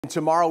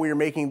Tomorrow we are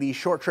making the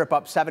short trip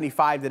up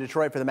 75 to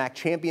Detroit for the MAC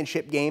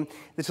championship game.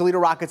 The Toledo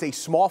Rockets a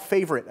small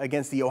favorite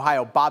against the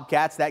Ohio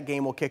Bobcats. That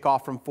game will kick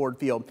off from Ford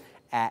Field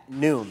at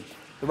noon.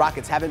 The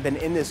Rockets haven't been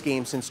in this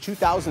game since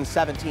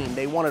 2017.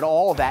 They won it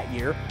all that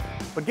year.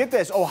 But get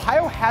this,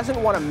 Ohio hasn't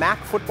won a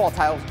MAC football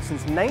title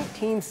since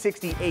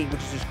 1968,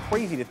 which is just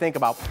crazy to think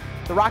about.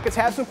 The Rockets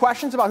have some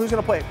questions about who's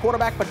going to play at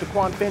quarterback, but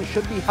DeQuan Finn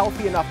should be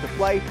healthy enough to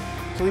play.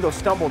 Toledo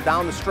stumbled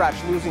down the stretch,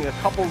 losing a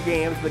couple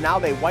games, but now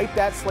they wipe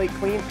that slate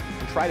clean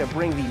and try to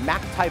bring the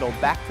MAC title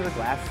back to the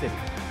Glass City.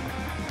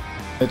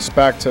 It's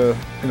back to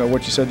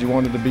what you said you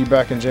wanted to be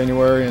back in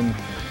January, and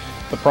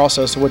the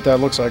process of what that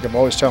looks like. I've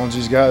always challenged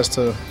these guys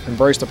to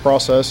embrace the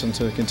process and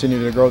to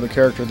continue to grow the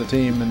character of the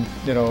team. And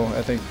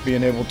I think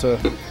being able to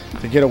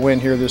get a win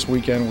here this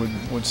weekend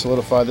would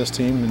solidify this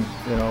team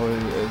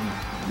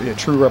and be a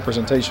true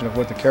representation of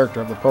what the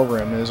character of the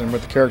program is and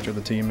what the character of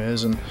the team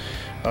is. And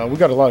we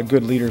got a lot of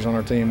good leaders on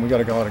our team. We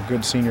got a lot of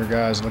good senior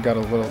guys, and we got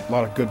a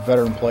lot of good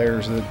veteran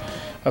players that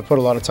have put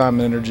a lot of time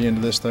and energy into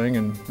this thing.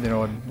 And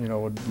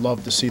would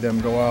love to see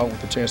them go out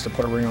with a chance to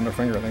put a ring on their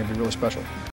finger. I think it'd be really special.